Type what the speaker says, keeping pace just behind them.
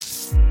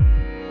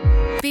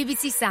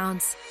BBC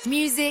Sounds.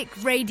 Music,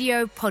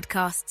 radio,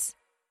 podcasts.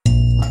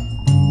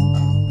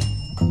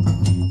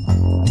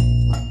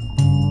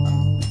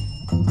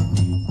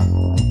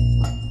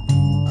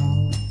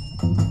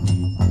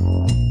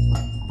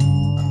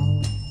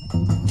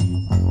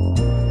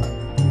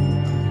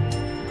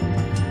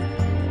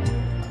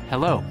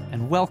 Hello,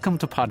 and welcome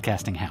to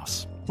Podcasting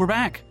House. We're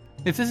back.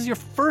 If this is your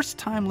first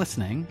time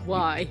listening...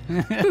 Why?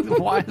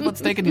 Why?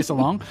 What's taking you so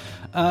long?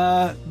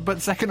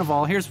 But second of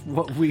all, here's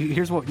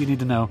what you need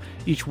to know.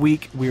 Each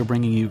week, we are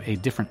bringing you a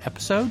different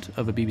episode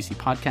of a BBC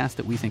podcast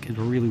that we think is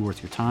really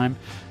worth your time.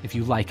 If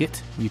you like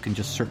it, you can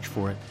just search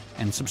for it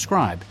and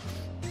subscribe,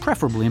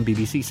 preferably in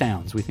BBC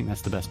Sounds. We think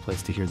that's the best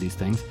place to hear these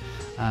things.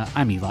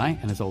 I'm Eli,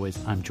 and as always,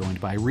 I'm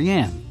joined by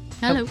Rianne.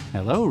 Hello.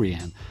 Hello,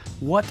 Rianne.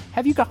 What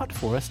have you got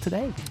for us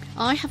today?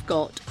 I have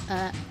got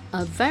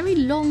a very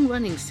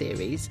long-running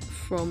series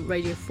from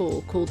Radio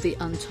 4 called The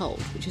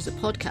Untold, which is a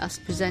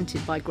podcast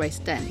presented by Grace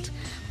Dent.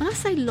 When I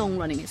say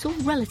long-running, it's all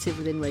relative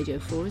within Radio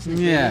 4, isn't it?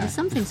 Yeah. Really?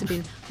 Some things have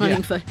been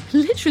running for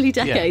literally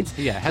decades.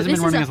 Yeah, it hasn't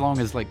been running as long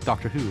as, like,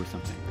 Doctor Who or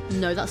something.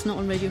 No, that's not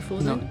on Radio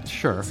 4, though. No,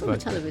 sure. It's on the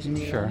television.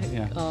 Sure,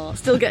 yeah. Oh,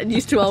 still getting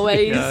used to our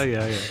ways.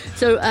 Yeah.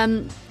 So,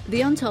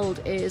 The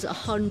Untold is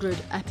 100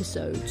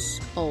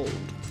 episodes old.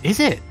 Is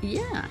it?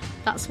 Yeah,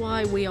 that's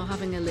why we are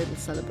having a little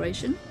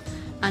celebration.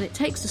 And it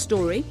takes a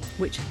story,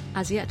 which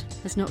as yet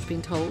has not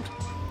been told,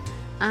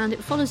 and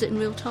it follows it in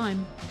real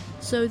time.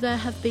 So there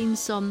have been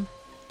some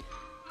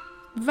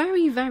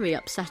very, very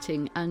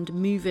upsetting and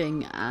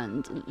moving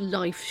and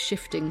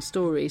life-shifting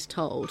stories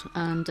told.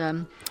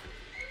 And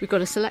we've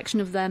got a selection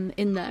of them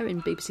in there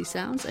in BBC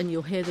Sounds, and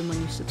you'll hear them when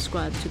you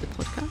subscribe to the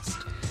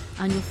podcast.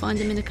 And you'll find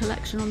them in a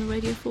collection on the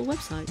Radio 4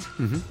 website.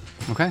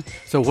 Mm-hmm. Okay,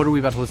 so what are we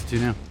about to listen to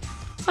now?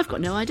 I've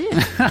got no idea.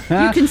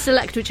 You can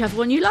select whichever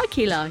one you like,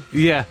 Eli.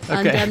 Yeah,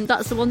 okay. And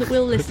that's the one that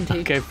we'll listen to.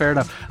 Okay, fair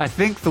enough. I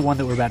think the one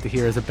that we're about to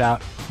hear is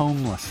about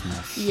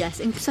homelessness. Yes,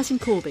 set in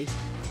Corby.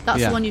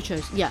 That's the one you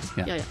chose. Yeah.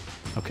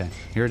 Okay,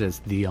 here it is,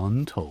 The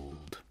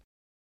Untold.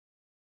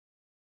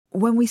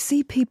 When we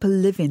see people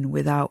living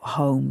without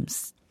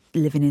homes,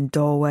 living in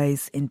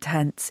doorways, in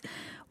tents,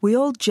 we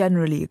all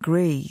generally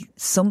agree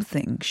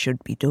something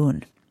should be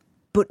done.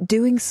 But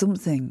doing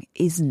something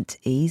isn't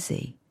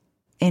easy.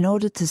 In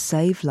order to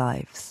save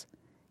lives,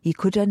 you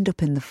could end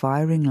up in the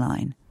firing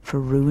line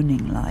for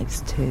ruining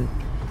lives too.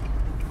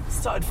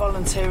 Started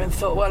volunteering,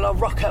 thought, well, I'll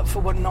rock up for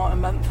one night a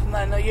month, and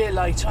then a year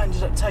later I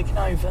ended up taking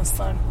over,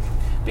 so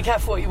be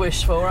careful what you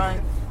wish for, right?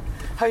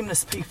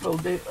 Homeless people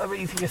are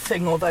either your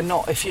thing or they're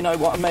not, if you know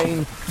what I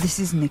mean. This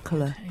is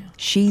Nicola.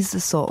 She's the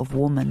sort of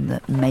woman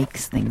that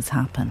makes things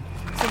happen.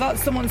 So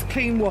that's someone's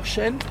clean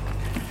washing.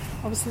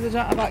 Obviously they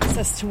don't have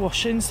access to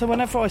washing, so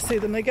whenever I see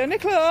them they go,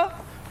 Nicola,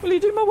 will you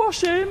do my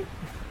washing?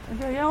 I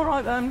go, yeah, all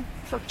right then.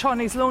 It's like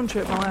Chinese laundry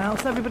at my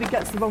house. Everybody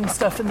gets the wrong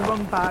stuff in the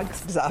wrong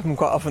bags. Does that happen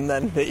quite often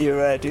then, that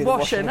you're doing the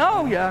washing?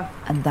 Oh, yeah.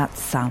 And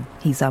that's Sam.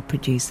 He's our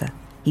producer.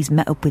 He's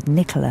met up with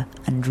Nicola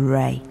and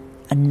Ray,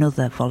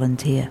 another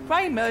volunteer.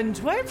 Raymond,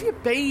 where have you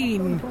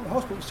been?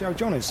 Hospital to see how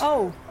John is.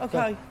 Oh,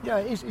 okay.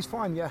 Yeah, he's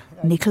fine, yeah.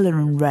 Nicola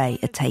and Ray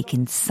are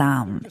taking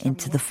Sam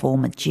into the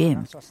former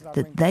gym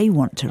that they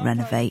want to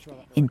renovate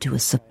into a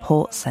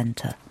support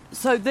centre.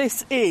 So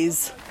this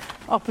is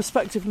our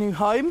prospective new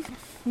home.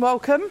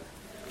 Welcome.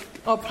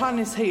 Our plan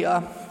is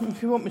here.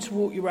 If you want me to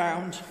walk you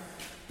around,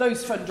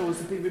 those front doors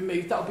will be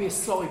removed. That'll be a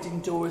sliding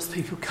door as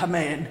people come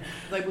in.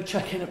 They will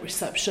check in at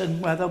reception,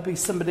 where there'll be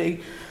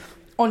somebody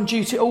on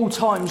duty at all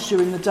times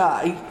during the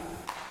day.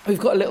 We've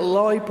got a little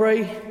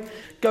library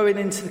going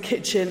into the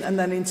kitchen and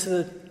then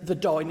into the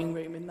dining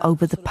room.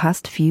 Over the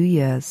past few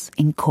years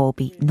in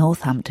Corby,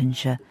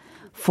 Northamptonshire,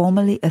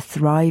 formerly a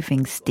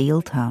thriving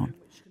steel town,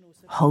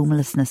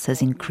 homelessness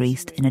has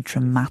increased in a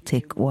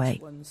dramatic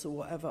way.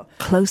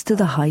 Close to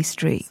the high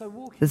street,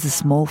 there's a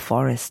small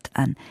forest,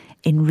 and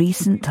in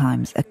recent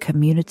times a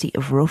community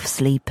of rough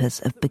sleepers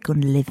have begun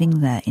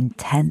living there in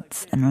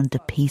tents and under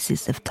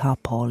pieces of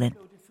tarpaulin.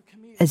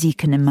 As you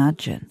can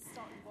imagine,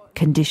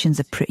 conditions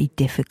are pretty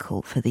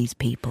difficult for these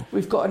people.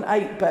 We've got an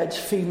 8-bed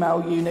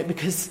female unit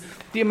because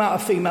the amount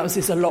of females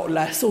is a lot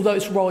less, although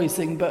it's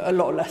rising, but a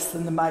lot less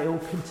than the male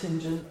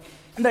contingent.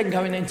 And then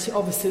going into,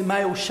 obviously, the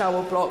male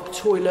shower block,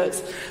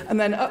 toilets, and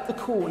then up the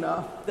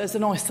corner, there's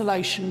an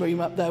isolation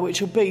room up there,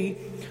 which will be,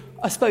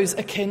 I suppose,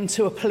 akin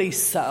to a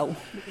police cell.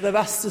 They've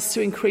asked us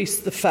to increase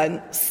the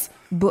fence.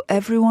 But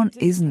everyone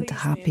isn't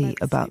happy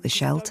about the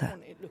shelter.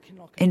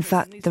 In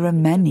fact, there are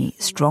many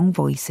strong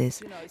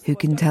voices who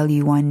can tell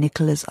you why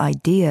Nicola's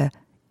idea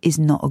is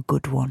not a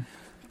good one.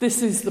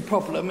 This is the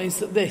problem, is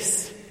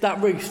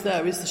that roof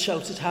there is the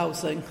sheltered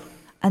housing.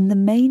 And the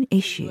main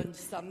issue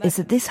is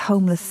that this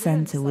homeless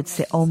centre would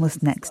sit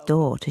almost next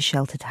door to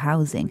sheltered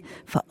housing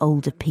for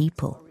older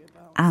people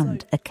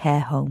and a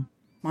care home.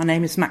 My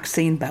name is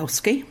Maxine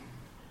Belsky,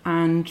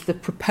 and the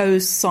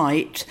proposed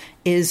site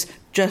is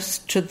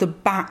just to the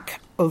back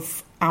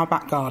of our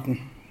back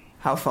garden.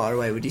 How far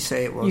away would you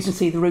say it was? You can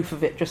see the roof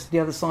of it just the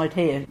other side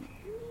here.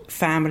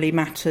 family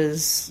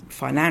matters,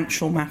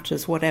 financial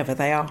matters, whatever.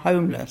 They are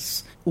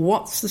homeless.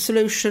 What's the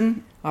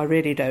solution? I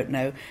really don't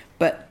know.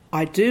 But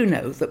I do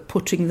know that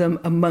putting them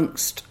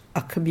amongst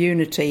a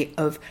community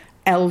of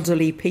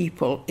elderly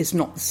people is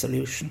not the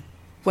solution.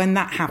 When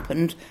that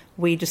happened,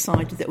 we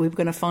decided that we were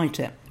going to fight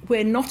it.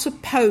 We're not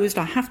opposed,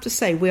 I have to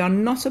say, we are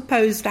not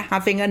opposed to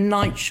having a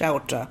night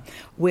shelter.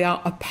 We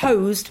are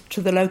opposed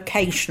to the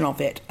location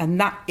of it,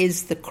 and that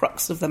is the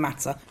crux of the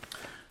matter.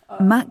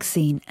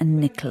 Maxine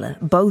and Nicola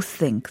both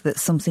think that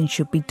something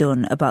should be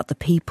done about the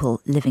people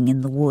living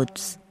in the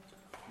woods,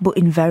 but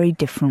in very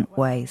different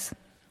ways.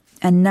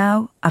 And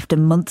now, after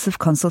months of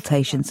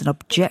consultations and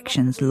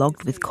objections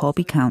logged with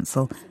Corby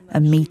Council, a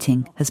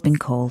meeting has been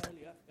called.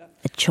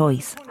 A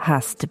choice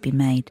has to be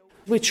made.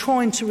 We're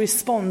trying to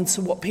respond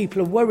to what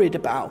people are worried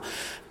about.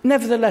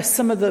 Nevertheless,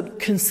 some of the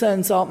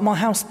concerns are my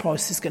house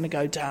price is going to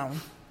go down.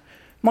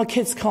 My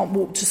kids can't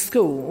walk to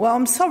school. Well,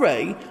 I'm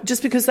sorry.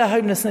 Just because they're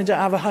homeless and they don't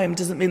have a home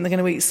doesn't mean they're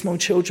going to eat small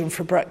children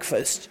for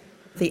breakfast.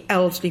 The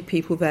elderly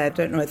people there, I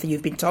don't know whether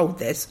you've been told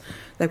this,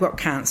 they've got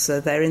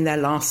cancer, they're in their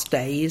last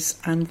days,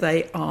 and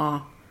they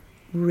are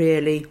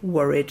really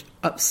worried,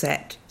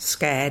 upset,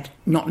 scared,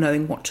 not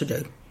knowing what to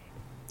do.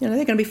 They're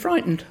going to be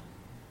frightened.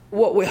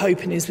 What we're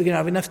hoping is we're going to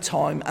have enough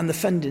time and the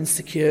funding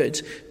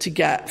secured to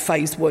get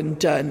phase 1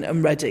 done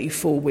and ready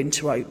for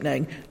winter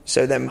opening.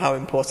 So then how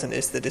important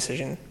is the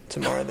decision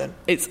tomorrow then?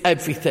 It's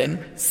everything,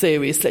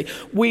 seriously.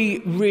 We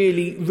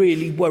really,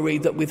 really worry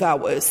that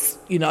without us,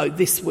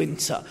 this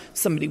winter,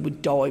 somebody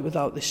would die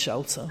without this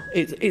shelter.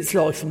 It's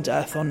life and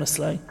death,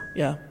 honestly,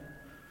 yeah.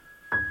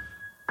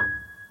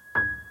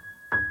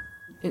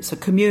 It's a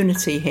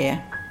community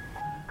here.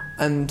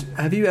 And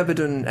have you ever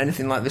done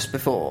anything like this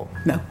before?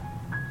 No.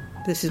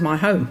 This is my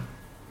home.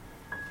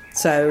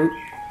 So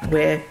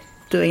we're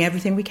doing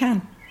everything we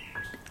can.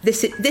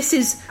 This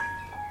is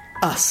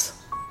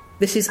us.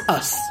 This is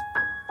us.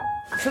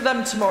 For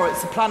them tomorrow,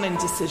 it's a planning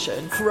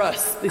decision. For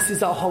us, this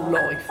is our whole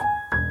life.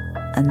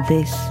 And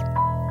this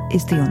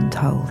is the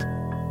untold.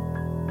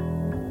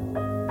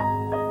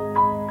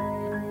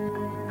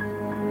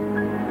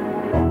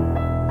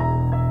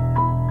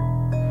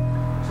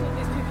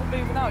 These people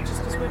moving out just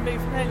because we're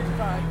moving in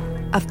today.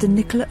 After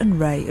Nicola and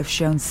Ray have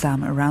shown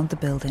Sam around the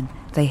building,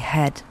 they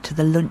head to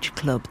the lunch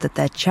club that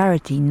their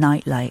charity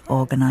Nightlight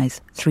organise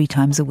 3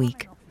 times a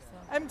week.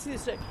 Empty the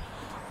stick.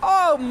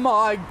 Oh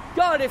my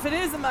God, if it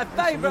isn't my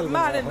favourite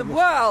man in the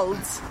world!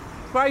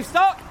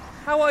 Gravestock,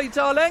 how are you,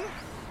 darling?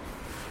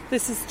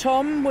 This is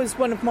Tom, was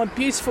one of my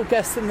beautiful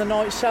guests in the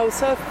night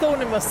shelter.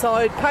 Thorn in my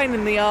side, pain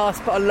in the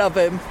arse, but I love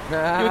him.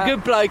 You're a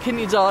good bloke,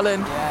 aren't you, darling?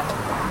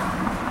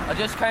 Yeah. I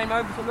just came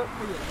over to look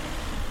for you.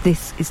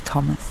 This is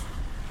Thomas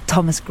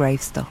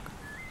Gravestock.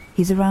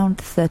 He's around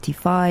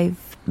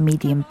 35,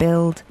 medium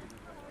build.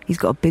 He's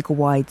got a big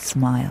wide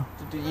smile.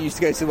 You used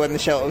to go to when the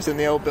shelter was in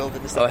the old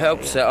building? I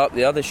helped set up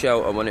the other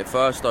shelter when it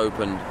first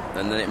opened,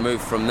 and then it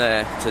moved from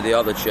there to the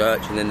other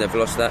church, and then they've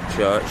lost that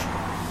church.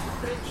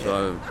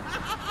 So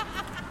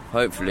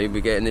hopefully we're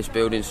getting this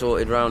building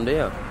sorted round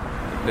here.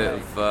 A bit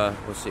of,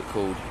 what's it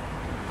called?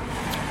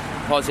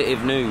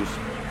 Positive news.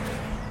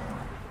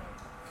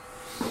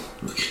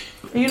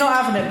 Are you not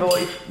having it,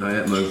 boy? No,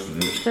 I ate most of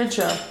it. Did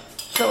you?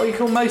 Is that what you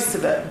call most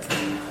of it?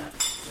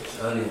 It's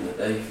early in the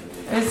day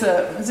for me. Is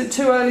it? Is it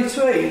too early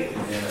to eat?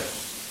 Yeah.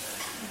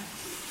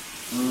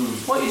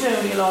 What are you doing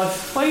with your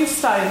life? Where are you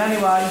staying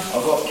anyway?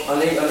 I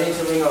need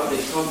to ring up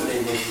this company,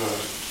 Nicola.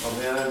 I'll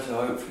be able to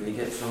hopefully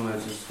get somewhere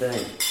to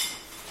stay.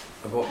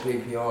 I've got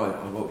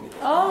PPI.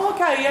 Oh,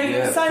 okay, yeah, you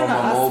were saying from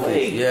that my last mortgage.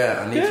 week.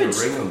 Yeah, I need to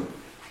ring them.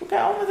 Well,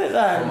 get on with it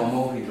then. From my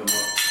mortgage,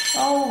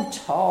 Oh,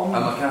 Tom.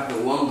 I'm a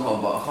Capital One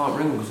card, but I can't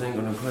ring them because they ain't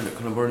got no credit.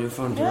 Can I borrow your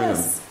phone to ring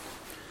them?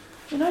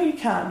 You know you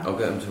can. I'll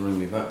get them to ring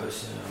me back, but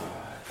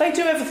they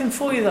do everything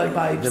for you though,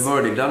 babes. They've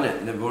already done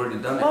it.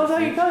 Well,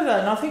 there you go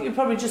then. I think you've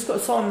probably just got to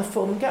sign the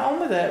form and get on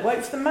with it.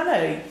 Wait for the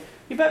money.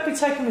 You better be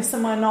taking me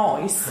somewhere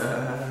nice.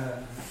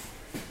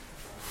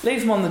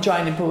 Leave them on the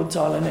draining board,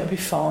 darling. It'll be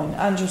fine.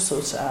 Andrew will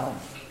sort it out.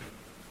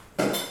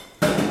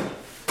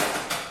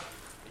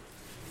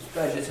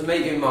 Pleasure to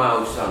meet you, my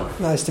old son.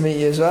 Nice to meet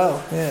you as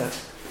well, yeah.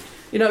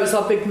 You know, it's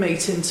our big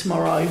meeting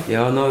tomorrow.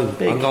 Yeah, I know.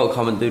 Big. I've got to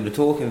come and do the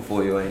talking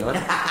for you, ain't I?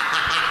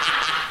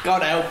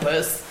 God help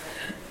us.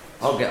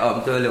 I'll get up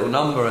and do a little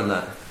number and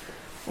that.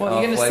 What,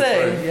 are you going to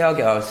sing? Yeah, I'll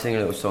get up and sing a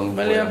little song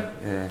for you.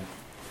 Yeah.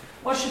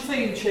 What's your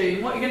theme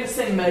tune? What are you going to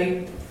sing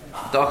me?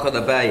 Dock of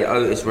the Bay,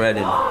 Otis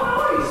Redding.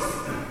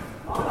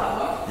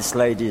 This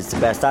lady is the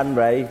best, and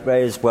Ray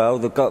as well.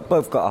 They've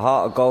both got a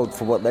heart of gold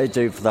for what they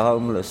do for the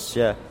homeless,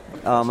 yeah.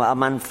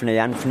 I'm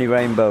Anthony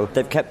Rainbow.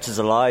 They've kept us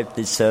alive,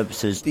 these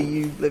services. Do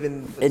you live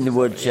in the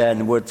woods? Yeah, in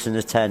the woods in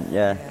a tent,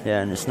 yeah,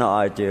 and it's not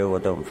ideal, I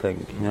don't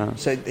think, you know.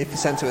 So if the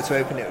centre were to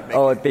open, it would make...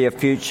 it'd be a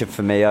future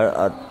for me.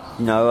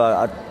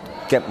 I'd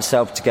get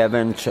myself together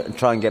and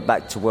try and get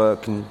back to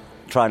work and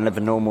try and live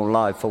a normal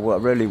life. I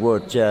really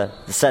would, yeah.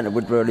 The centre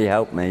would really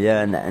help me,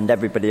 yeah, and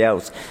everybody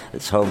else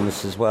that's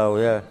homeless as well,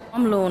 yeah.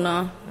 I'm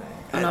Lorna,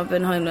 and I've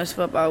been homeless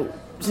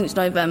since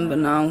November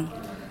now,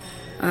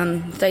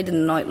 and stayed in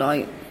the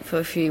Nightlight for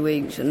a few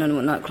weeks, and then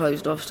when that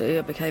closed off, so I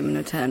became in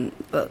a tent.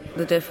 But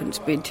the difference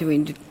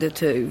between the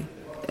two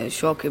is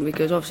shocking,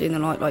 because obviously in the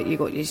night, like, you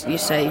got your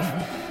safe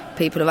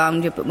people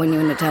around you, but when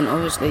you're in the tent,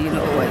 obviously you're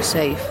not always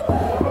safe.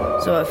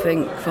 So I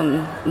think,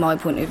 from my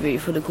point of view,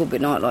 for the Corby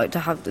Nightlight to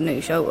have the new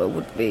shelter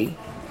would be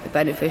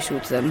beneficial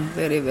to them,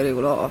 really, really a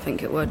lot. I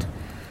think it would,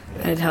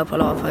 and it'd help a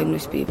lot of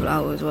homeless people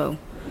out as well.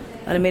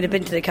 And I mean, I've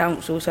been to the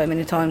council so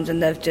many times,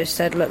 and they've just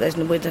said, look, there's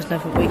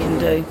nothing we can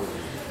do.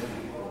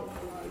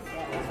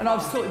 And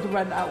I've sorted the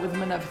rent out with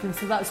them and everything,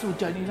 so that's all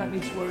done. You don't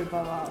need to worry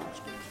about that.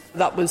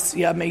 That was,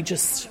 me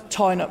just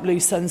tying up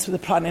loose ends with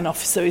the planning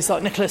officer. He's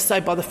like, Nicholas, stay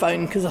by the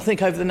phone, because I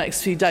think over the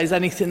next few days,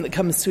 anything that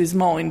comes to his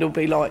mind will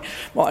be like,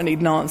 what I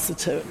need an answer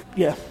to.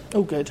 Yeah,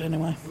 all good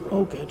anyway,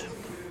 all good.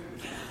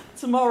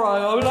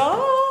 Tomorrow, I'm like,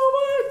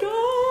 oh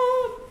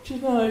my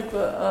God,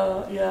 but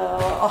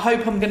I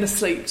hope I'm going to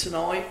sleep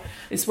tonight.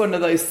 It's one of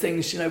those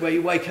things, where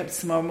you wake up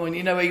tomorrow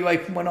morning, where you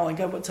open one eye and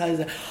go, what day is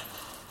it?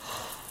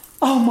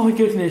 Oh my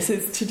goodness,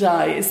 it's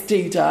today, it's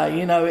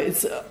D-Day,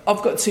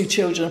 I've got 2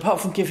 children. Apart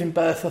from giving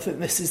birth, I think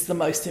this is the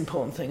most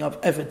important thing I've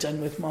ever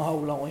done with my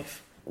whole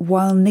life.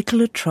 While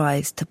Nicola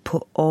tries to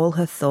put all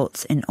her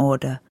thoughts in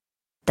order,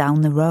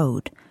 down the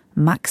road,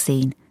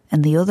 Maxine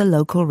and the other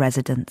local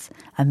residents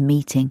are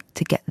meeting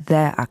to get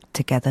their act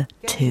together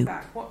too.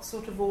 What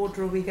sort of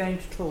order are we going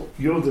to talk?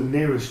 You're the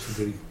nearest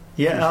to the...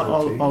 Yeah,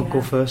 I'll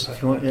go first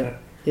if you want,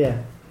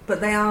 yeah. But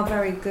they are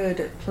very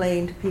good at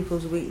playing to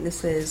people's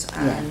weaknesses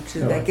and to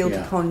their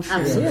guilty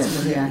conscience.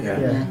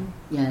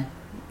 Yeah.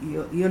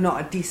 You're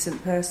not a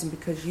decent person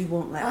because you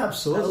won't let...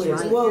 Absolutely.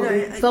 Right.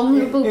 Well,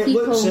 vulnerable it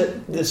people. looks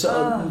at the sort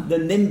of the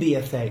NIMBY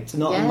effect,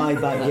 not in my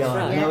backyard.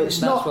 Right. No, it's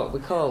That's not. what we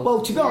call.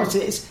 Well, to be honest,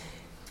 it's...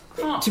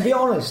 To be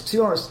honest,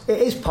 it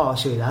is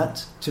partially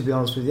that, to be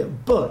honest with you,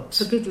 but...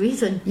 For good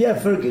reason. Yeah,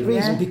 for a good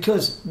reason,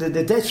 because the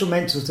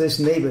detrimental to this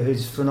neighbourhood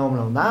is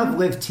phenomenal. Now, I've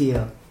lived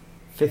here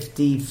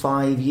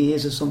 55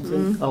 years or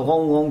something, a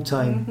long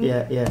time,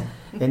 yeah.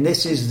 And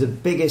this is the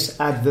biggest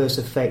adverse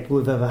effect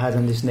we've ever had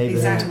on this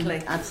neighbourhood.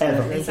 Exactly.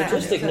 Absolutely. They're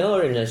just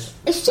ignoring us.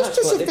 It's just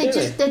as if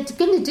they're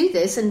going to do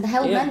this and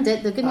hell mend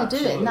it, they're going to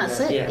do it, and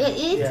that's it.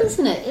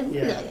 Isn't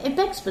it? It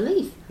begs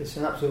belief. It's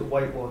an absolute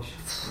whitewash.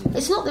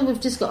 It's not that we've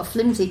just got a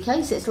flimsy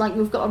case, it's like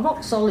we've got a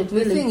rock solid,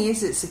 really. The thing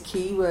is, it's a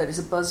keyword, it's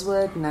a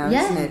buzzword now,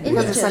 Yeah, isn't it? it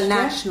Because is, it's a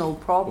national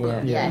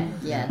problem. Yeah.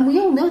 And we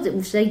all know that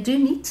they do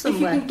need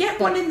somewhere. If you can get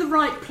one in the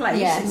right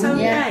place, it's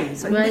okay. Yeah.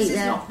 So this is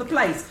not the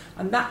place.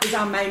 And that is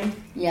our main...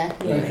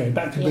 Okay,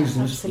 back to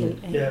business.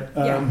 Absolutely.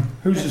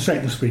 Who's the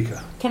second speaker?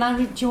 Do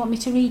you want me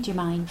to read you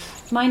mine?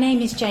 My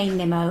name is Jane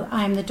Nimmo.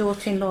 I am the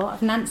daughter-in-law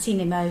of Nancy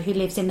Nimmo, who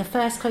lives in the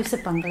first close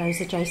of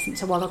bungalows adjacent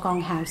to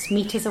Wollongong House,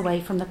 metres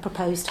away from the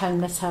proposed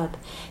homeless hub.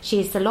 She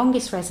is the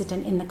longest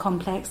resident in the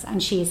complex,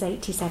 and she is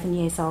 87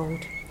 years old.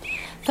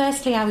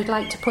 Firstly, I would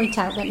like to point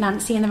out that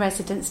Nancy and the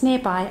residents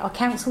nearby are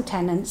council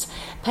tenants,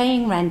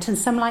 paying rent, and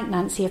some, like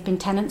Nancy, have been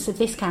tenants of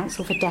this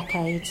council for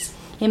decades.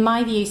 In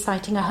my view,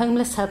 citing a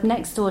homeless hub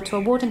next door to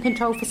a ward and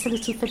control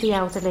facility for the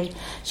elderly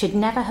should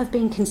never have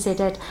been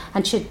considered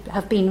and should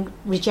have been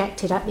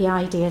rejected at the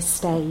idea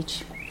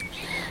stage.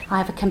 I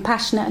have a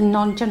compassionate and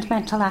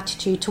non-judgmental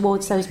attitude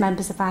towards those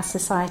members of our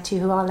society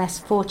who are less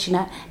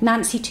fortunate.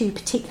 Nancy, too,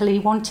 particularly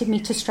wanted me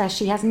to stress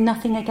she has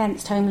nothing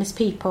against homeless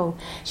people.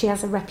 She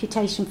has a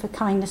reputation for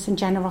kindness and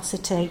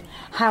generosity.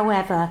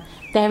 However,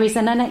 there is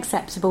an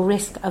unacceptable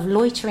risk of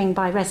loitering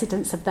by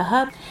residents of the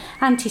hub.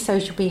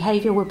 Antisocial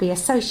behaviour will be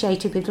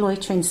associated with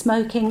loitering,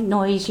 smoking,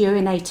 noise,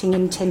 urinating,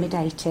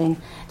 intimidating.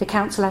 The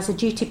council has a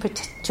duty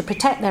to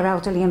protect their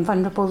elderly and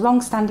vulnerable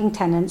long-standing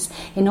tenants.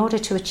 In order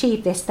to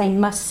achieve this, they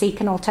must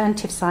seek an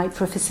alternative site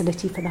for a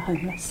facility for the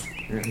homeless.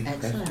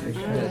 Excellent.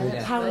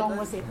 How long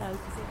was it, though?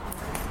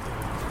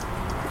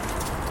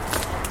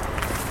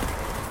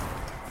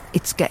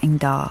 It's getting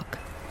dark,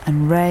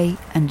 and Ray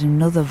and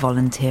another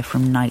volunteer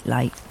from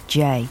Nightlight,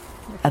 Jay,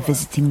 are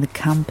visiting the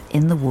camp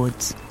in the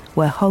woods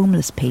where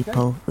homeless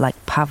people like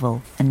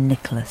Pavel and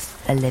Nicholas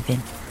are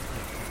living.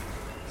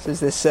 So is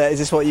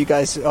this what you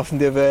guys often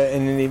do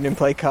in an evening,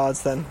 play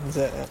cards then? Is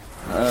it?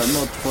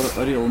 Not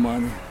for real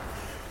money.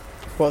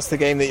 What's the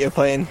game that you're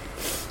playing?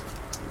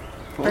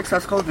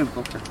 Texas Hold'em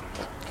poker.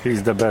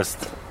 He's the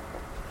best.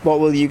 What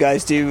will you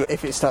guys do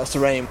if it starts to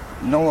rain?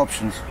 No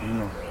options,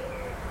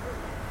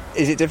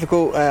 Is it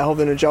difficult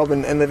holding a job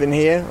and living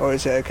here, or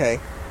is it okay?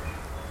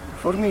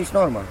 For me it's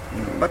normal,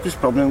 but it's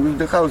problem with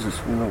the houses,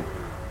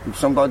 If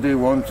somebody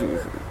wants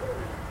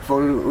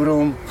for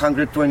room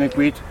 120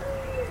 quid,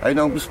 I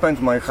don't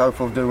spend my half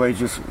of the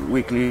wages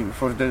weekly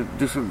for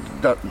this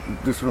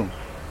room.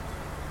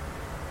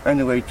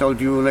 Anyway, told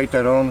you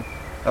later on,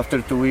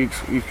 after 2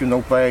 weeks, if you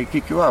no pay, I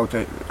kick you out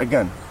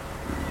again.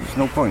 There's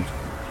no point.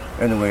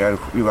 Anyway,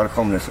 you are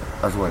homeless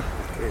as well.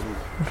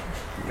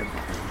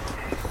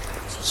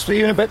 See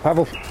you in a bit,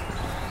 Pavel.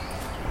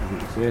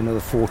 Another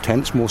 4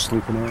 tents, more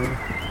sleeping area.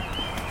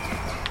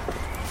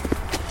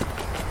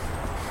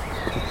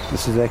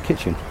 This is their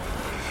kitchen.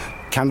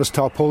 Canvas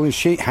tarpaulin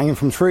sheet hanging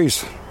from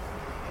trees.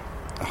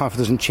 Half a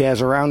dozen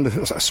chairs around,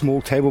 a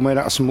small table made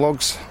out of some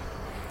logs.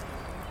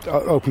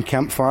 open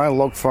campfire,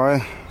 log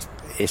fire.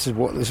 This is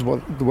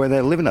the way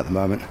they're living at the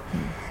moment,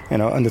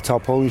 under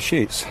tarpaulin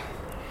sheets.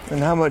 And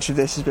how much of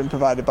this has been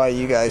provided by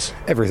you guys?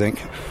 Everything.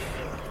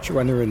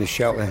 When they were in the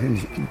shelter,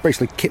 and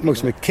basically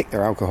most of them kicked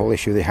their alcohol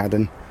issue they had,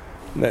 and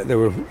they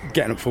were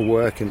getting up for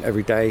work, and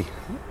every day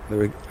they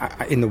were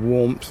in the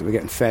warmth, they were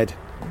getting fed.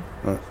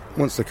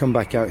 Once they come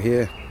back out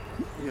here,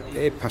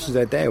 it passes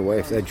their day away.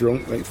 If they're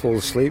drunk, they fall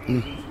asleep,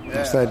 and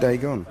that's their day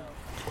gone.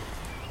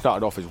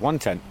 Started off as one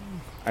tent,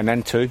 and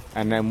then two,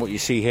 and then what you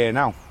see here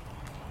now.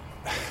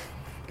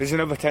 There's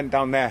another tent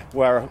down there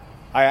where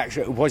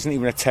it wasn't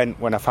even a tent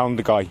when I found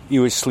the guy. He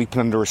was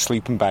sleeping under a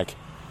sleeping bag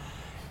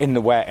in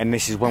the wet, and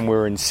this is when we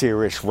were in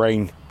serious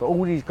rain. But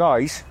all these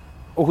guys,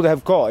 all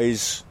they've got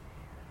is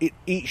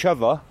each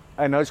other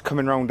and us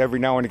coming around every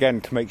now and again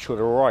to make sure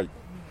they're all right.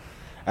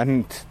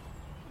 And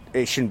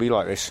it shouldn't be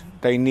like this.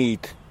 They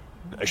need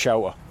a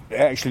shelter. It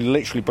actually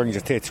literally brings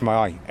a tear to my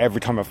eye every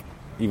time I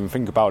even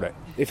think about it.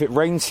 If it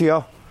rains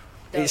here,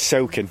 it's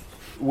soaking.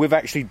 We've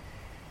actually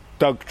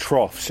dug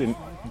troughs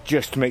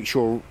just to make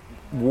sure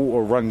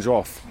water runs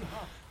off.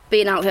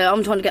 Being out here,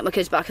 I'm trying to get my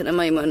kids back at the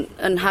moment,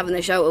 and having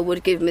the shelter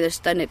would give me the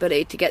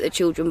stability to get the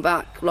children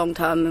back long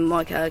term in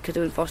my care because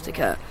they're in foster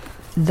care.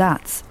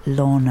 That's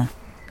Lorna,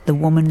 the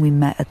woman we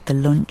met at the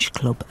lunch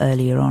club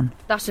earlier on.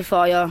 That's a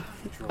fire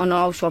on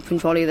our shopping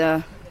trolley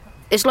there.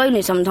 It's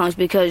lonely sometimes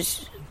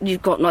because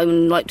you've got no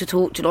one to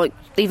talk to,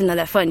 even though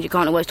they're friends, you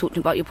can't always talk to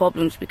them about your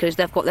problems because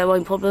they've got their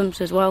own problems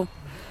as well.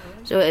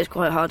 So it is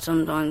quite hard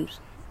sometimes.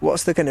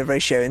 What's the kind of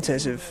ratio in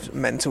terms of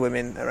men to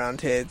women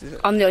around here?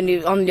 I'm the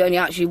only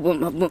actually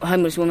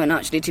homeless woman,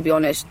 actually, to be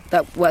honest,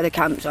 where the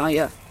camps are,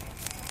 yeah.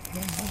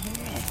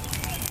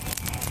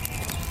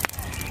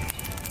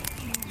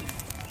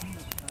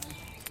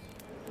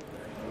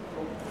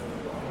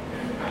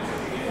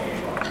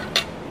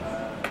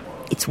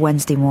 It's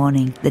Wednesday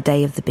morning, the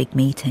day of the big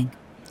meeting.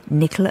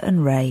 Nicola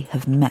and Ray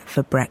have met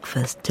for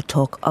breakfast to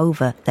talk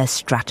over their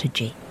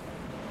strategy.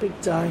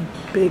 Big day.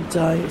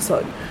 It's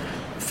like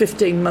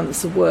 15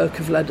 months of work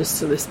have led us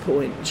to this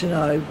point,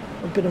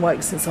 I've been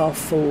awake since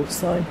 4:30,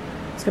 so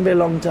it's going to be a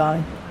long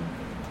day.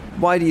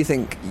 Why do you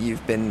think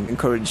you've been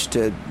encouraged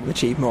to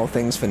achieve more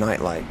things for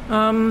Nightlight?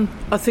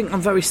 I think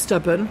I'm very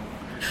stubborn.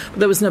 But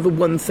there was never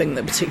one thing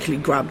that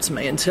particularly grabbed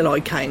me until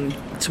I came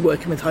to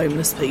working with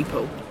homeless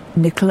people.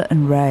 Nicola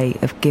and Ray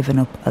have given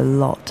up a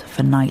lot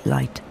for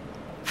Nightlight.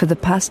 For the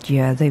past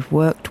year, they've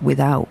worked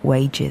without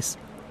wages.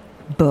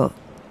 But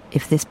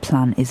if this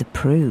plan is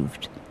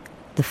approved,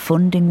 the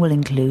funding will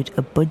include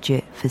a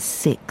budget for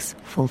 6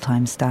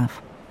 full-time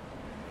staff.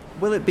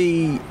 Will it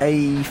be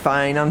a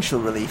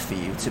financial relief for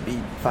you to be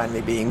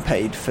finally being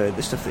paid for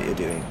the stuff that you're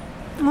doing?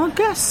 I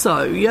guess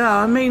so,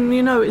 yeah.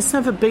 It's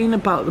never been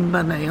about the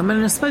money.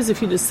 I suppose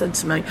if you'd have said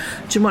to me,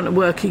 do you want to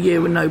work a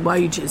year with no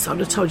wages, I'd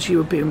have told you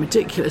were being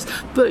ridiculous.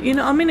 But, it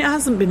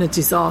hasn't been a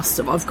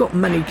disaster. I've got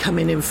money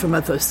coming in from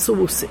other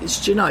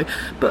sources,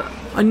 But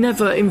I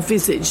never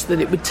envisaged that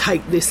it would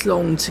take this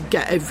long to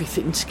get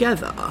everything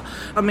together.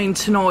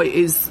 Tonight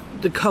is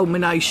the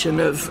culmination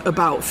of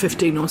about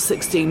 15 or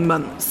 16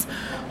 months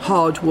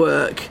hard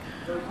work,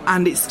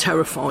 and it's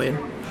terrifying.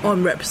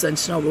 I'm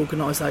representing our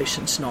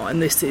organisation tonight,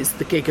 and this is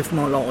the gig of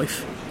my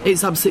life.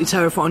 It's absolutely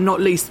terrifying,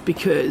 not least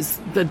because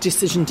the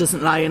decision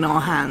doesn't lay in our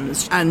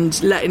hands,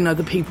 and letting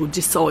other people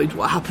decide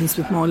what happens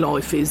with my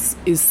life is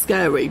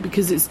scary,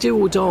 because it's do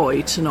or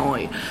die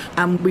tonight,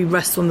 and we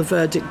rest on the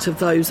verdict of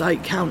those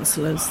 8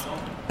 councillors.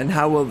 And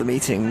how will the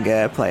meeting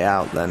play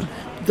out then?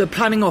 The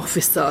planning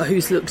officer,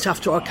 who's looked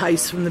after our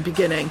case from the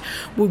beginning,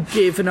 will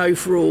give an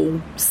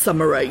overall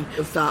summary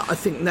of that. I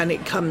think then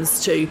it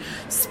comes to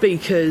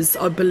speakers.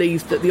 I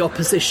believe that the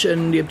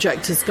opposition, the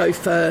objectors go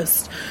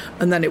first,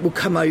 and then it will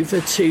come over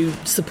to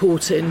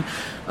supporting.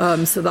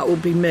 So that will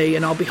be me,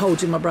 and I'll be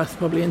holding my breath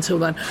probably until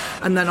then.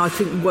 And then I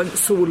think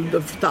once all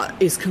of that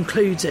is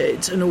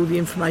concluded and all the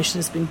information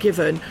has been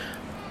given,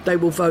 they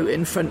will vote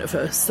in front of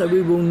us. So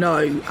we will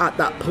know at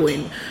that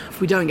point. If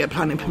we don't get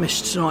planning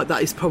permission tonight,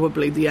 that is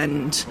probably the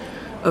end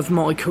of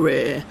my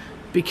career,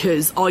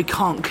 because I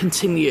can't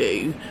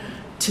continue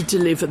to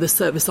deliver the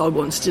service I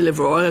want to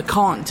deliver, or I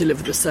can't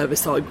deliver the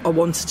service I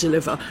want to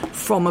deliver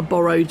from a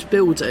borrowed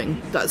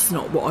building. That's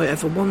not what I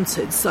ever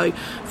wanted. So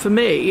for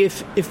me,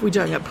 if we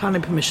don't get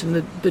planning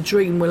permission, the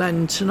dream will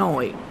end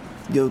tonight.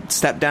 You'll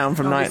step down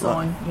from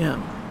Nightlight?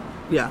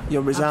 Yeah.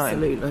 You'll resign?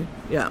 Absolutely,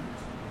 yeah.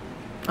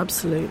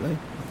 Absolutely.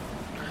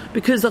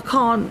 Because I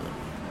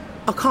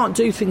can't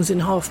do things in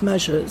half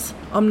measures.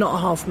 I'm not a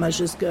half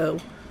measures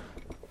girl.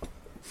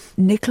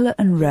 Nicola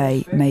and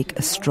Ray make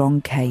a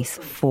strong case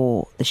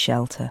for the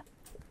shelter.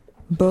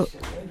 But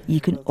you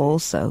can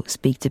also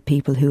speak to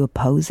people who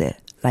oppose it,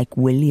 like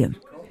William,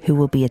 who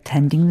will be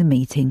attending the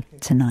meeting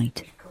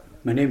tonight.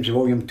 My name's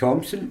William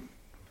Thompson.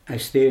 I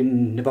stay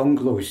in the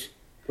bungalows.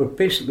 We're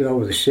basically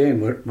all the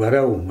same. We're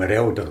ill, we're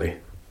elderly.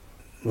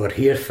 We're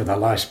here for the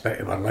last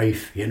bit of our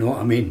life, you know what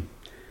I mean?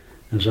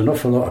 There's an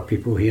awful lot of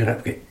people here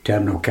that get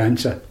terminal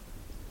cancer.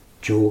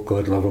 Joe,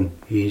 God love him,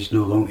 he's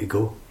no long to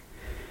go.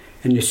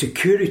 And the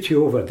security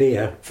over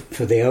there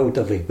for the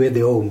elderly, where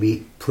they all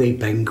meet, play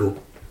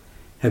bingo,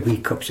 have wee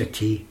cups of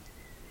tea.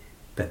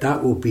 But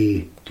that will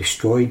be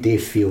destroyed, they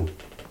feel,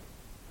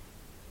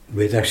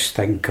 with this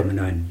thing coming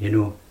on,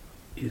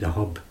 the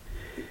hub.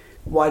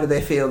 Why do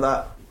they feel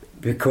that?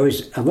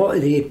 Because a lot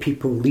of the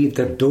people leave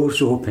their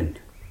doors open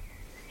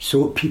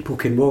so people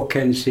can walk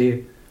in and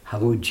say,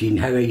 "Hello Jean,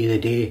 how are you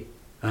today?"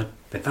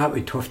 But that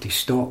would have to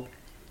stop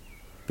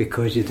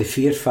because of the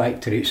fear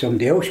factor that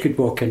somebody else could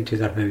walk into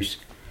their house.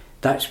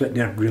 That's what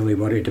they're really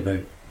worried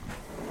about.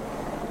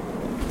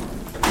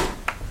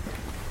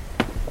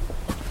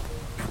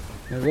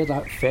 Now where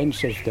that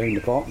fence is down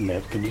the bottom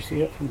there, can you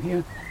see it from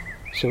here?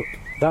 So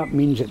that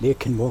means that they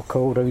can walk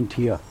all round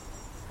here.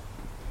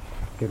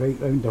 Go right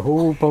round the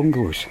whole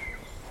bungalows.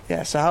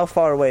 Yeah, so how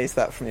far away is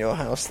that from your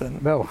house then?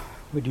 Well,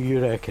 what do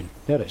you reckon?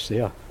 There it's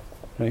there,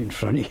 right in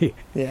front of you.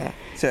 Yeah,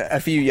 so a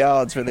few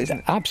yards really, isn't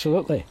it?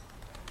 Absolutely.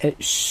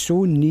 It's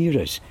so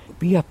near us.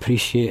 We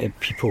appreciate it.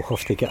 People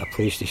have to get a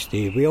place to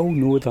stay. We all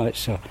know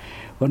that.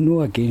 We're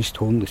not against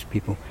homeless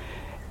people.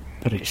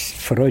 But it's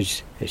for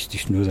us, it's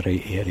just not the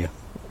right area.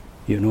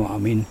 You know what I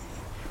mean?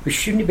 We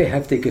shouldn't be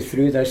having to go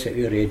through this at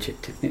our age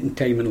in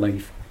time in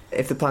life.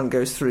 If the plan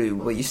goes through,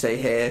 will you stay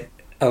here?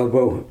 Oh,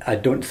 well, I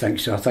don't think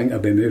so. I think I'll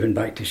be moving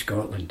back to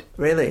Scotland.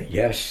 Really?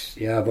 Yes,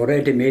 yeah, I've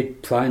already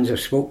made plans. I've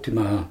spoke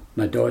to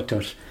my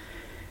daughters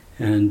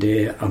and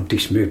I'm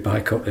just moved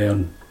back up there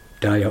and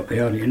die up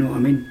there, you know what I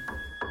mean?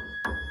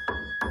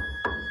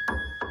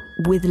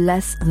 With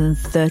less than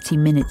 30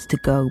 minutes to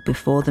go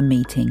before the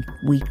meeting,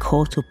 we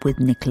caught up with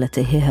Nicola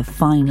to hear her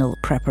final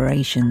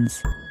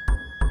preparations.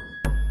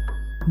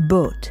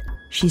 But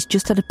she's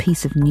just had a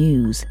piece of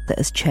news that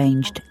has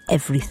changed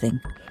everything.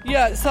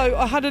 Yeah, so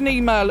I had an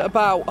email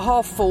about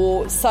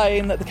 4:30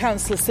 saying that the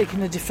council are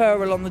seeking a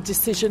deferral on the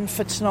decision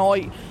for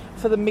tonight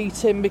for the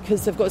meeting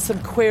because they've got some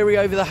query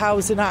over the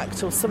Housing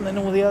Act or something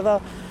or the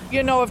other.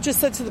 You know, I've just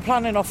said to the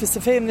planning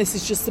officer, for him this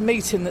is just a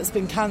meeting that's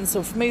been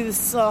cancelled. For me,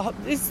 this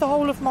is the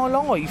whole of my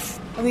life.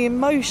 And the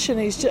emotion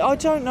is just, I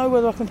don't know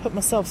whether I can put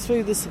myself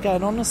through this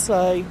again,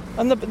 honestly.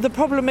 And the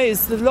problem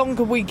is, the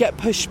longer we get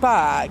pushed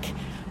back,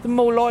 the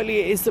more likely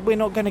it is that we're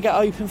not going to get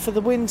open for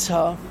the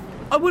winter.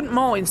 I wouldn't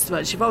mind so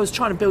much if I was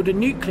trying to build a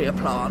nuclear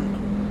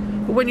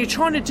plant. But when you're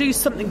trying to do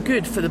something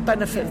good for the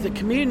benefit of the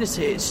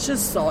community, it's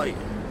just like,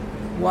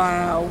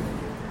 wow.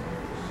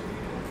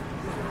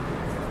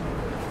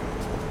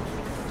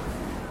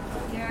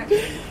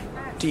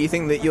 Do you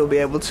think that you'll be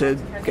able to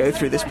go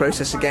through this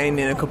process again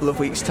in a couple of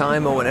weeks'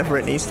 time or whenever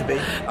it needs to be?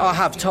 I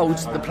have told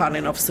the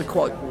planning officer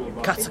quite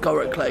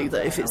categorically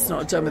that if it's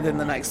not done within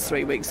the next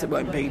 3 weeks, it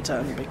won't be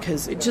done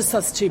because it just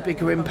has too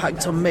big an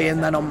impact on me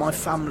and then on my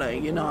family,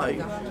 you know.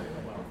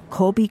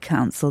 Corby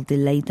Council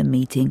delayed the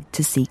meeting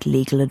to seek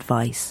legal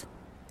advice.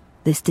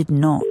 This did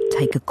not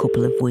take a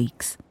couple of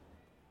weeks.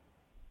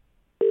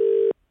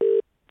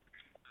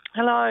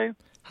 Hello.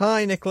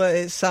 Hi, Nicola,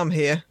 it's Sam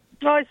here.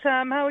 Hi,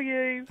 Sam, how are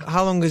you?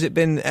 How long has it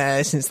been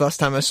since the last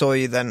time I saw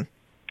you then?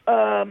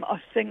 I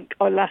think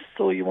I last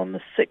saw you on the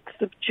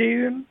 6th of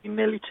June,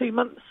 nearly 2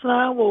 months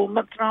now, or a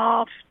month and a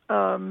half.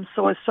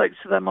 So I spoke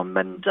to them on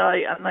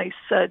Monday and they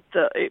said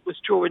that it was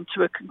drawing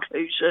to a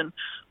conclusion,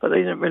 but they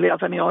didn't really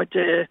have any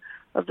idea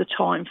of the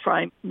time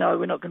frame. No,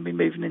 we're not going to be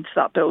moving into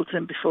that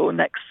building before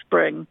next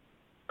spring,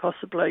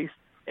 possibly.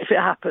 If it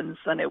happens,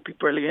 then it'll be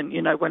brilliant,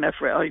 you know,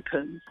 whenever it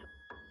opens.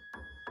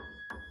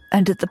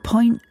 And at the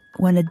point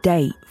when a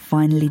date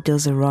finally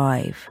does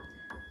arrive,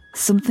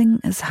 something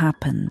has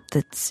happened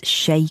that's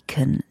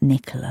shaken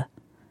Nicola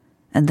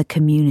and the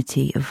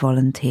community of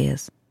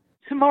volunteers.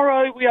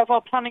 Tomorrow we have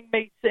our planning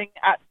meeting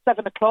at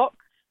 7 o'clock.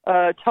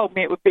 Told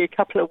me it would be a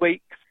couple of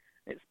weeks.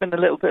 It's been a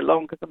little bit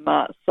longer than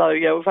that. So,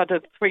 yeah, we've had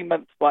a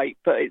 3-month wait,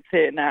 but it's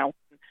here now.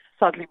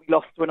 Sadly, we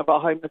lost one of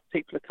our homeless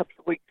people a couple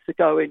of weeks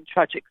ago in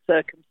tragic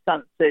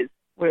circumstances.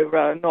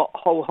 We're not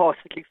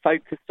wholeheartedly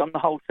focused on the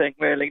whole thing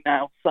really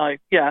now. So,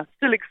 yeah,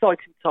 still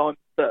exciting times,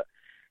 but,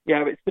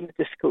 yeah, it's been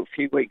a difficult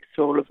few weeks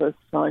for all of us.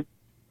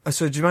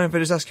 So do you mind if I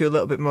just ask you a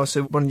little bit more?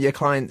 So one of your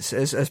clients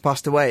has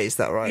passed away, is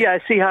that right?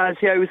 Yes, he has.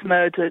 Yeah, he was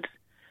murdered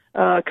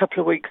a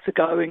couple of weeks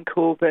ago in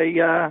Corby.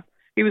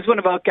 He was one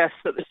of our guests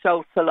at the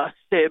shelter last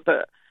year,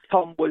 but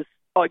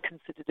I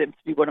considered him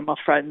to be one of my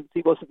friends.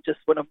 He wasn't just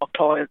one of my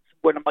clients,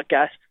 one of my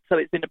guests. So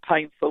it's been a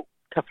painful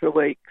couple of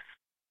weeks.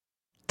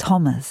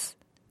 Thomas,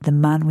 the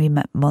man we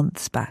met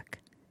months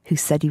back, who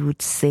said he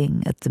would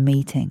sing at the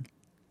meeting,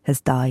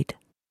 has died.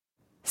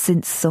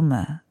 Since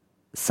summer,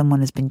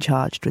 someone has been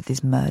charged with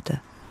his murder.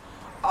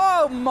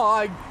 Oh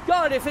my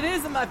God, if it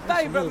isn't my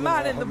favourite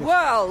man in the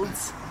world!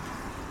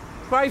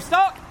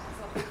 Gravestock?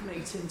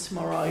 Meeting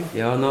tomorrow.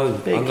 Yeah, I know.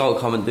 I've got to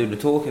come and do the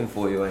talking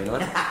for you, ain't I?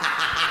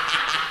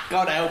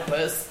 God help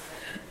us.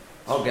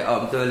 I'll get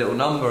up and do a little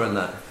number and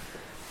that.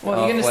 What,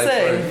 are you going to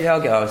sing? Yeah,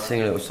 I'll get up and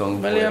sing a little song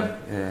for you. William?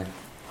 Yeah.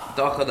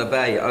 Dock of the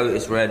Bay,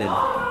 Otis Redding.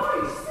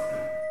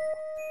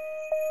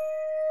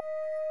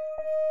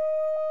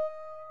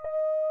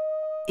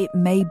 It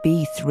may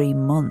be 3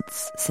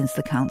 months since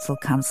the council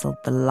cancelled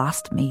the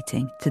last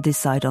meeting to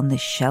decide on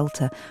this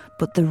shelter,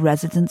 but the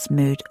residents'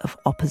 mood of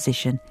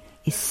opposition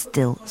is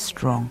still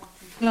strong.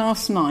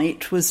 Last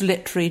night was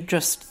literally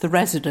just the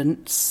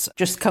residents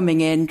just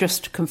coming in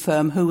just to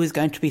confirm who was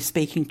going to be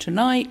speaking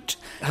tonight.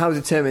 How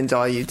determined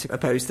are you to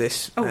oppose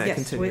this? Yes,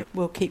 continue?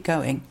 we'll keep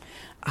going.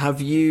 Have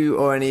you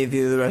or any of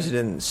the other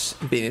residents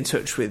been in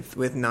touch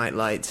with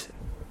Nightlight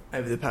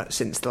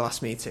since the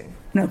last meeting?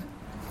 No.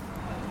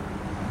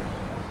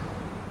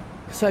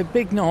 So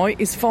Big Night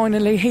is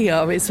finally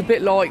here. It's a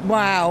bit like,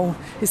 wow,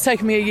 it's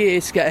taken me a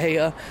year to get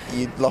here.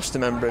 You lost a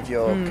member of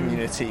your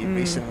community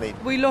recently.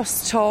 We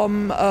lost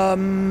Tom,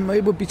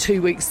 it would be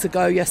 2 weeks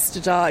ago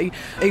yesterday.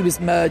 He was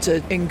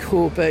murdered in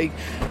Corby,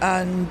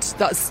 and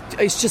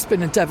it's just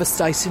been a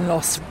devastating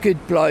loss.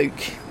 Good bloke,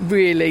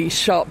 really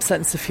sharp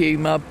sense of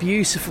humour,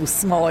 beautiful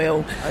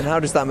smile. And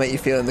how does that make you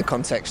feel in the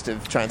context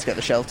of trying to get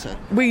the shelter?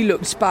 We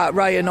looked back,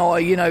 Ray and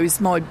I,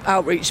 as my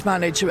outreach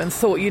manager, and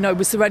thought,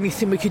 was there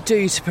anything we could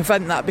do to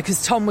prevent that,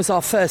 because Tom was our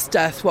first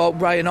death while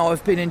Ray and I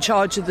have been in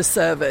charge of the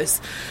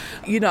service.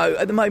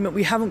 At the moment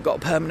we haven't got a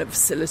permanent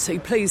facility.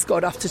 Please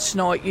God, after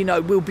tonight,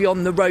 we'll be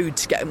on the road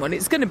to getting one.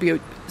 It's going to be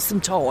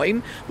some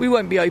time. We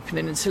won't be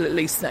opening until at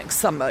least next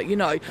summer,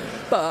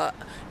 but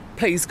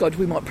please God,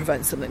 we might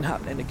prevent something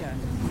happening again.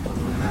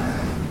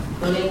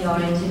 Bullying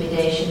or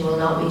intimidation will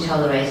not be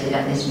tolerated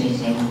at this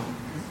meeting.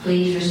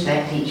 Please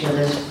respect each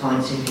other's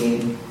points of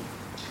view.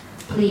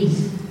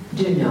 Please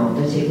do know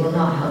that it will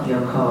not help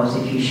your cause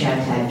if you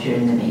shout out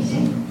during the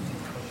meeting.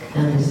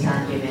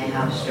 Understand you may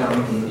have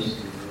strong views.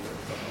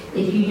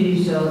 If you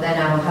do so, then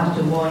I will have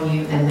to warn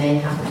you and may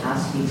have to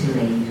ask you to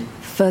leave.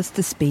 First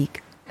to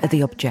speak are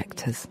the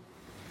objectors.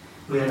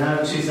 We are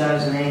now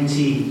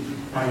 2018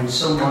 and in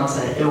somewhat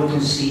an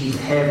ill-conceived,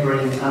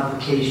 harebrained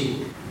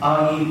application.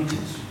 Are you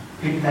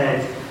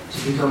prepared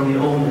to become the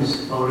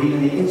owners or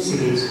even the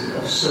instigators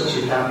of such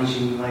a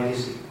damaging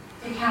legacy?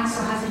 The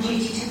council has a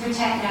duty to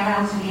protect their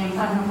elderly and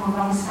vulnerable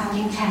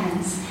long-standing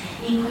tenants,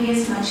 equally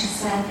as much as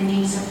serve the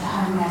needs of the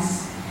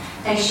homeless.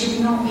 They should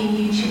not be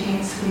mutually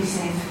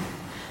exclusive.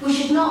 We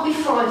should not be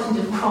frightened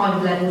of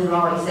crime levels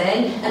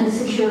rising and the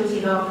security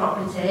of our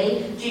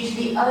property due to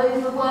the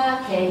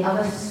overworking of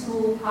a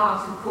small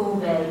part of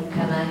Corby.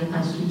 Can I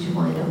ask you to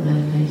wind up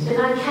now, please? The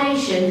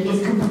location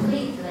is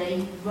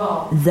completely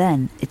wrong.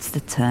 Then it's the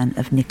turn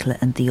of Nicola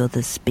and the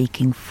others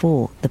speaking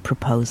for the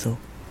proposal.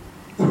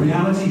 The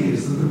reality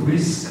is that the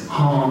risk,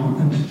 harm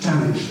and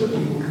damage that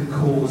people can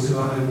cause who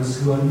are homeless,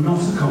 who are not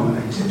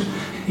accommodated,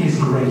 is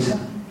greater.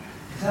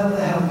 Without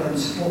the help and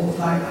support of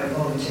Nightlight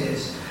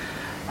volunteers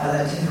at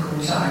that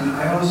difficult time,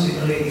 I honestly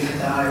believe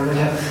that I would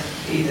have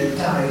either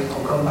died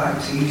or gone back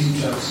to using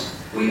drugs.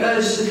 We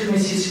urge the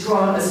committee to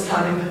grant us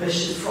planning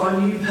permission for our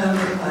new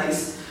permanent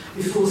place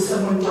before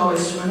someone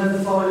dies from another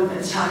violent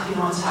attack in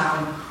our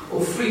town or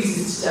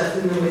freezes to death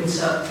in the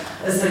winter,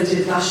 as they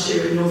did last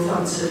year in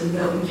Northampton,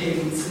 Milton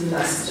Keynes and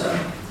Leicester.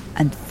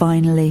 And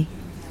finally,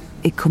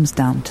 it comes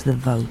down to the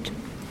vote.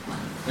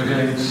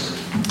 Against.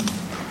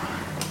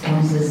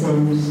 Councillor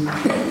Sims.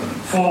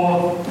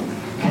 For.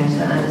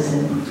 Councillor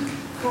Anderson.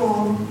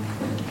 For.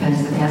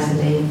 Councillor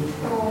Cassidy.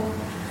 For.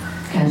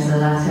 Councillor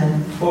Latter.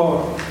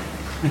 For.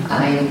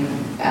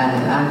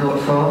 I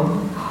vote for.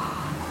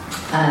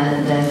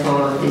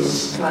 Therefore,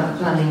 this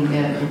planning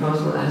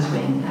proposal has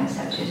been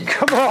accepted.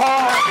 Come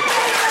on!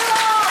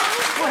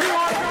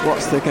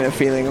 What's the kind of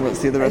feeling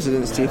amongst the other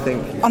residents, do you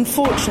think?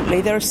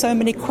 Unfortunately, there are so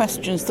many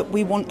questions that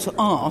we want to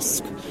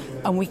ask,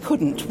 and we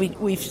couldn't.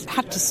 We've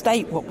had to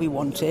state what we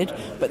wanted,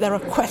 but there are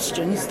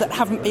questions that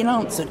haven't been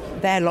answered.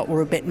 Their lot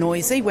were a bit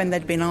noisy when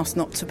they'd been asked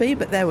not to be,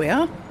 but there we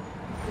are.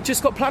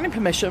 Just got planning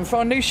permission for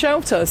our new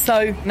shelter,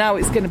 so now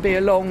it's going to be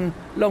a long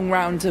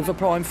round of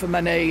applying for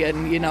money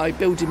and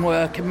building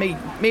work, and me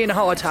in a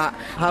hard hat.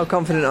 How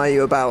confident are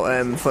you about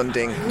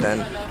funding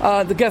then?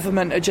 The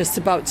government are just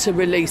about to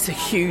release a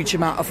huge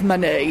amount of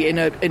money in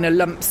a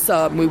lump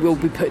sum. We will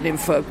be putting in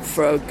for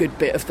a good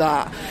bit of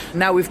that.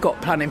 Now we've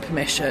got planning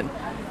permission,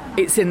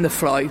 it's in the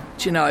flow.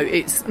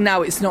 It's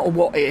not a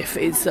what if,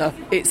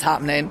 it's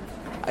happening.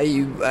 Are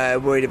you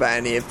worried about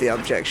any of the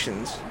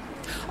objections?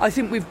 I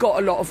think we've got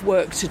a lot of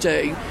work to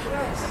do.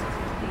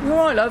 You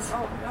all right, love?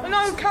 Oh,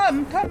 no,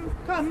 come. I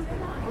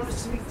want to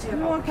speak to you.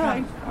 You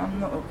okay? I'm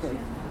not okay.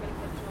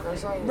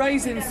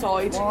 Ray's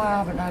inside. Well,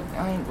 I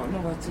ain't got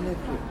nowhere to live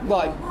with.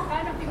 Right.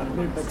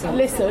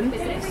 Listen,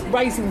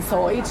 Ray's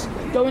inside.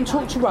 Go and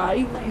talk to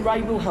Ray, and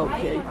Ray will help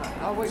you.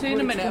 See you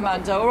in a minute,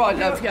 Amanda. All right,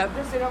 love, yeah.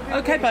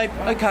 Okay, babe,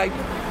 okay.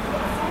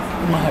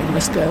 My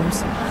homeless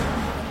girls.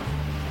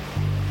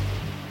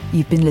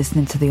 You've been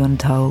listening to The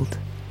Untold.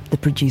 The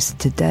producer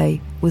today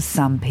was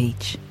Sam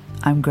Peach.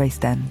 I'm Grace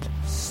Dent.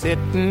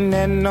 Sitting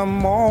in the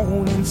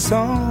morning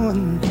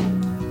sun.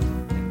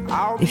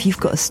 If you've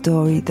got a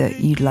story that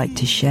you'd like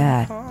to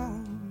share,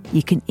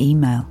 you can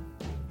email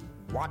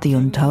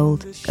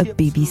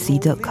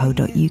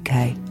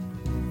theuntold@bbc.co.uk.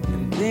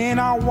 And then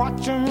I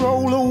watch them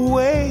roll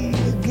away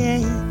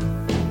again.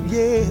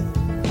 Yeah,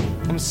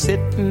 I'm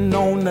sitting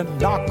on the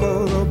dock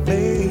of the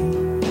bay.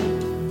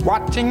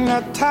 watching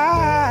the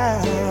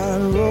tide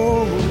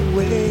roll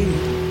away.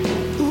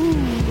 Ooh,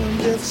 I'm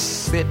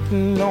just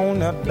sitting on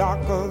the dock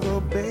of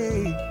the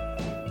bay,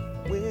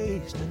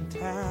 wasting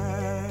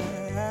time.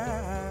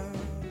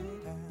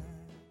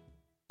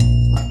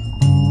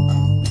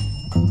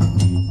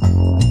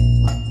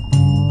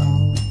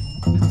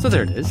 So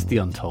there it is, The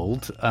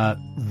Untold.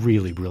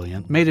 Really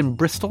brilliant. Made in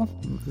Bristol,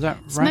 is that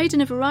right? It's made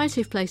in a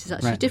variety of places,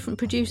 actually. Right. Different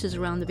producers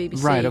around the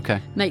BBC Right, okay.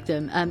 make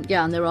them. And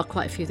there are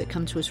quite a few that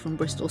come to us from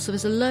Bristol. So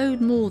there's a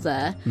load more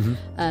there. Mhm.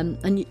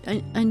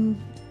 And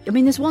I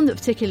mean, there's one that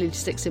particularly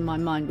sticks in my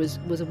mind was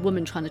a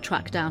woman trying to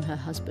track down her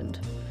husband.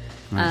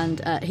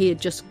 Right. And he had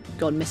just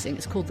gone missing.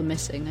 It's called The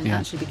Missing, and it Yeah.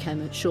 actually became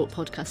a short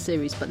podcast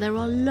series. But there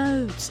are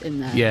loads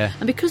in there. Yeah.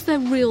 And because they're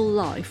real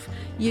life,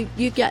 you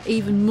get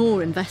even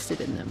more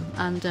invested in them.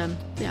 And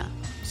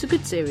it's a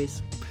good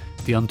series.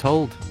 The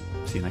Untold.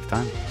 See you next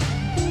time.